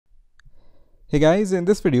Hey guys, in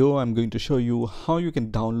this video I'm going to show you how you can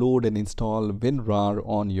download and install WinRAR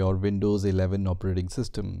on your Windows 11 operating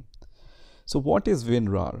system. So what is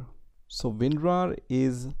WinRAR? So WinRAR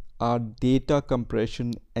is a data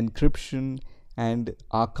compression, encryption and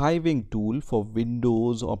archiving tool for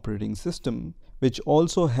Windows operating system, which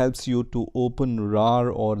also helps you to open RAR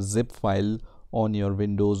or zip file on your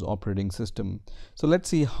Windows operating system. So let's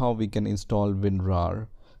see how we can install WinRAR.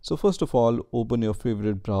 So first of all, open your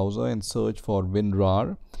favorite browser and search for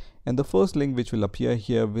WinRAR, and the first link which will appear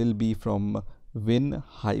here will be from win-rar.com.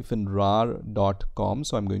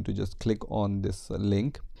 So I'm going to just click on this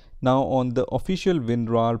link. Now on the official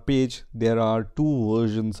WinRAR page, there are two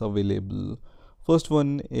versions available. First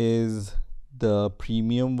one is the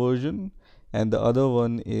premium version and the other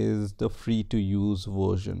one is the free to use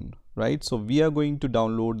version, right? So we are going to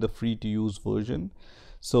download the free to use version.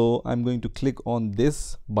 So I'm going to click on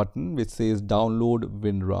this button which says download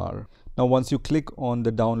WinRAR. Now once you click on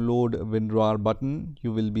the download WinRAR button,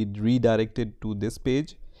 you will be redirected to this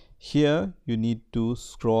page. Here you need to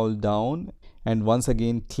scroll down and once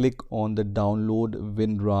again click on the download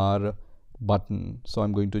WinRAR button. So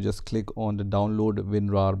I'm going to just click on the download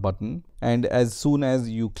WinRAR button, and as soon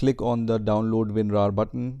as you click on the download WinRAR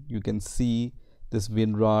button, you can see this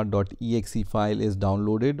winrar.exe file is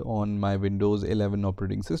downloaded on my Windows 11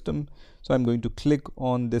 operating system. So I'm going to click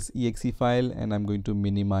on this exe file and I'm going to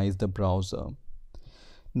minimize the browser.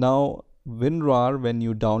 Now WinRAR, when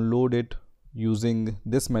you download it using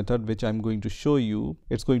this method which I'm going to show you,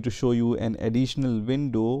 it's going to show you an additional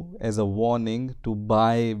window as a warning to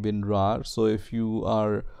buy WinRAR. So if you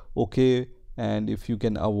are okay and if you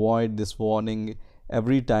can avoid this warning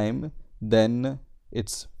every time, then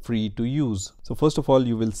it's free to use. So first of all,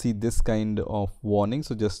 you will see this kind of warning.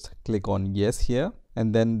 So just click on yes here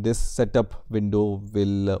and then this setup window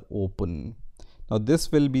will open. Now this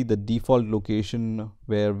will be the default location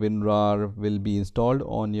where WinRAR will be installed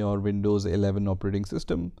on your Windows 11 operating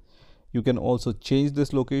system. You can also change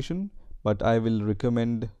this location, but I will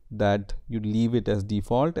recommend that you leave it as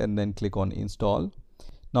default and then click on install.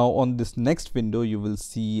 Now on this next window, you will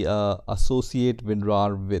see associate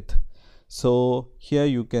WinRAR with. So here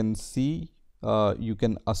you can see you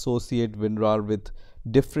can associate WinRAR with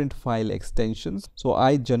different file extensions. So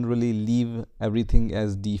I generally leave everything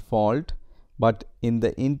as default, but in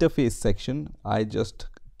the interface section, I just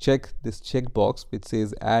check this checkbox which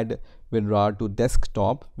says add WinRAR to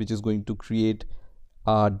desktop, which is going to create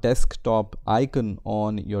a desktop icon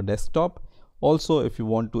on your desktop. Also, if you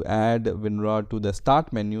want to add WinRAR to the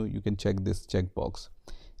start menu, you can check this checkbox.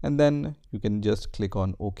 And then you can just click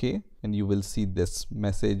on OK and you will see this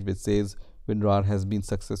message which says WinRAR has been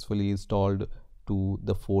successfully installed to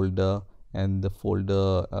the folder, and the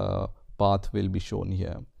folder path will be shown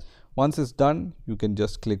here. Once it's done, you can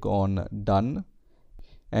just click on done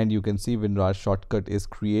and you can see WinRAR shortcut is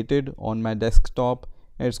created on my desktop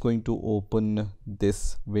and it's going to open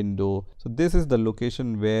this window. So this is the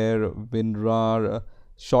location where WinRAR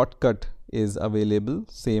shortcut is available,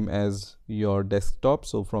 same as your desktop.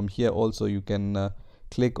 So from here also you can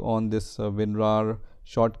click on this WinRAR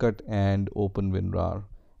shortcut and open WinRAR.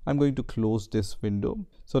 I'm going to close this window.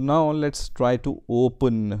 So now let's try to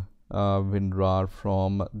open WinRAR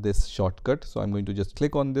from this shortcut. So I'm going to just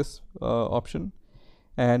click on this option,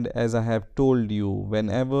 and as I have told you,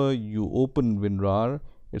 whenever you open WinRAR,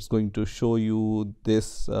 it's going to show you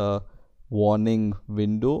this warning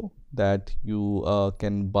window that you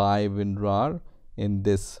can buy WinRAR in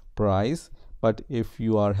this price. But if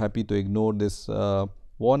you are happy to ignore this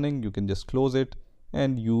warning, you can just close it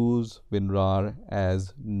and use WinRAR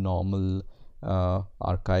as normal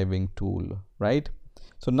archiving tool, right?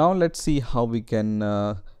 So now let's see how we can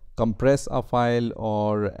compress a file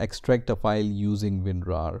or extract a file using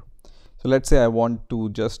WinRAR. So let's say I want to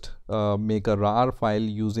just make a RAR file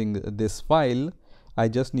using this file. I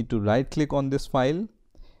just need to right click on this file,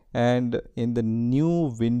 and in the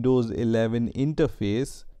new Windows 11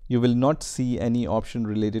 interface, you will not see any option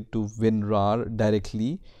related to WinRAR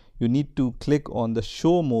directly. You need to click on the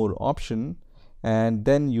show more option and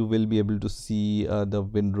then you will be able to see the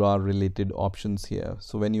WinRAR related options here.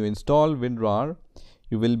 So when you install WinRAR,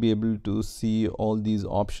 you will be able to see all these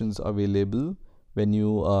options available when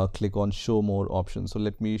you click on show more options. So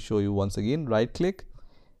let me show you once again. Right click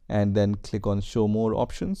and then click on show more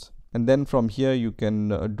options, and then from here you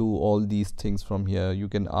can do all these things. From here you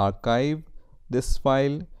can archive this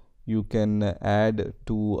file, you can add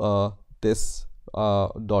to this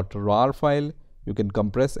 .rar file, you can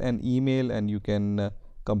compress an email, and you can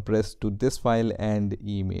compress to this file and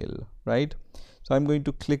email, right? So I'm going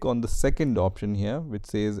to click on the second option here which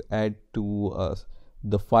says add to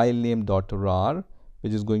the file name .rar,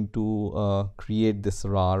 which is going to create this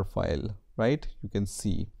RAR file, right? You can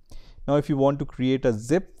see. Now if you want to create a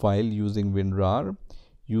zip file using WinRAR,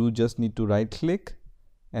 you just need to right click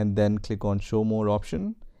and then click on show more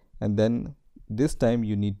option, and then this time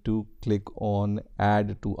you need to click on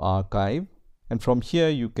add to archive, and from here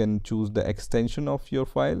you can choose the extension of your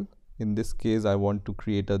file. In this case I want to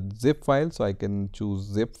create a zip file, so I can choose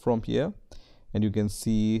zip from here, and you can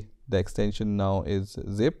see the extension now is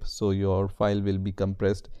zip, so your file will be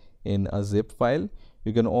compressed in a zip file.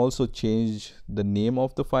 You can also change the name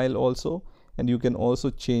of the file also, and you can also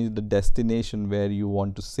change the destination where you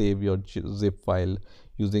want to save your zip file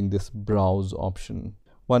using this browse option.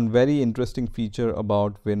 One very interesting feature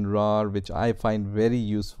about WinRAR, which I find very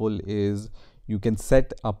useful, is you can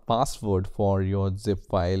set a password for your zip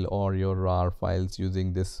file or your RAR files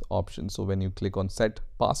using this option. So when you click on set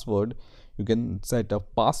password, you can set a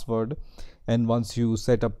password, and once you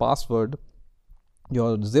set a password,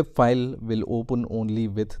 your zip file will open only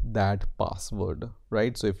with that password,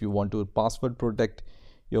 right? So if you want to password protect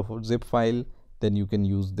your zip file, then you can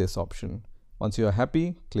use this option. Once you are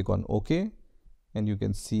happy, click on OK, and you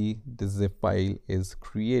can see the zip file is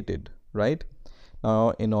created, right?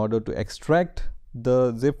 Now in order to extract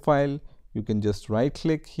the zip file, you can just right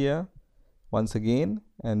click here once again,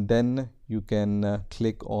 and then you can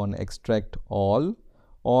click on extract all,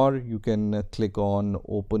 or you can click on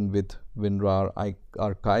open with WinRAR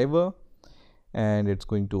archiver, and it's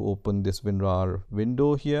going to open this WinRAR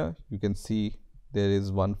window here. You can see there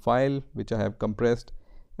is one file which I have compressed,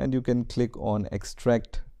 and you can click on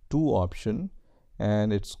extract to option,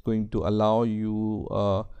 and it's going to allow you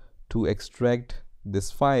to extract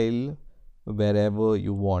this file wherever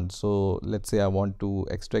you want. So let's say I want to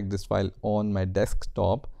extract this file on my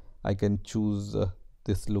desktop. I can choose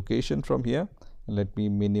this location from here. Let me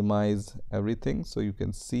minimize everything so you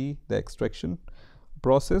can see the extraction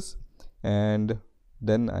process, and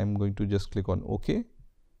then I'm going to just click on OK,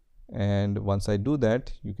 and once I do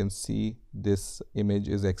that, you can see this image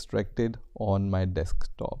is extracted on my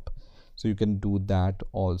desktop. So you can do that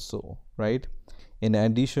also, right? In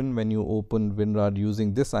addition, when you open WinRAR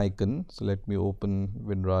using this icon, so let me open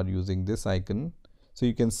WinRAR using this icon. So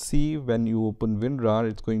you can see when you open WinRAR,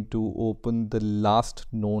 it's going to open the last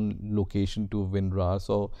known location to WinRAR.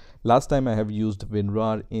 So last time I have used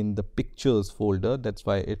WinRAR in the pictures folder, that's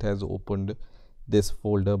why it has opened this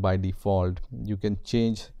folder by default. You can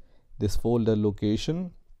change this folder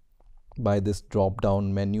location by this drop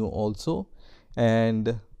down menu also,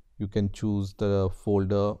 and you can choose the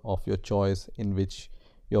folder of your choice in which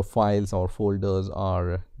your files or folders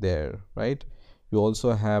are there, right? You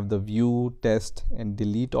also have the view, test and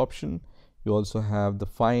delete option. You also have the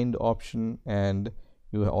find option, and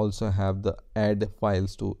you also have the add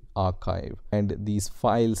files to archive and these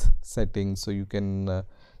files settings. So you can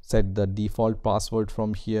set the default password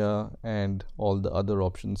from here, and all the other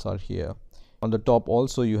options are here. On the top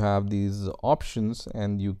also you have these options,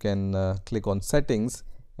 and you can click on settings,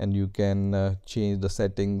 and you can change the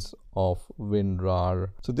settings of WinRAR.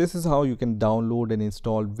 So this is how you can download and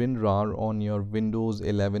install WinRAR on your Windows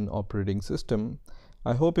 11 operating system.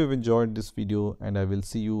 I hope you've enjoyed this video, and I will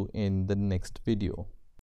see you in the next video.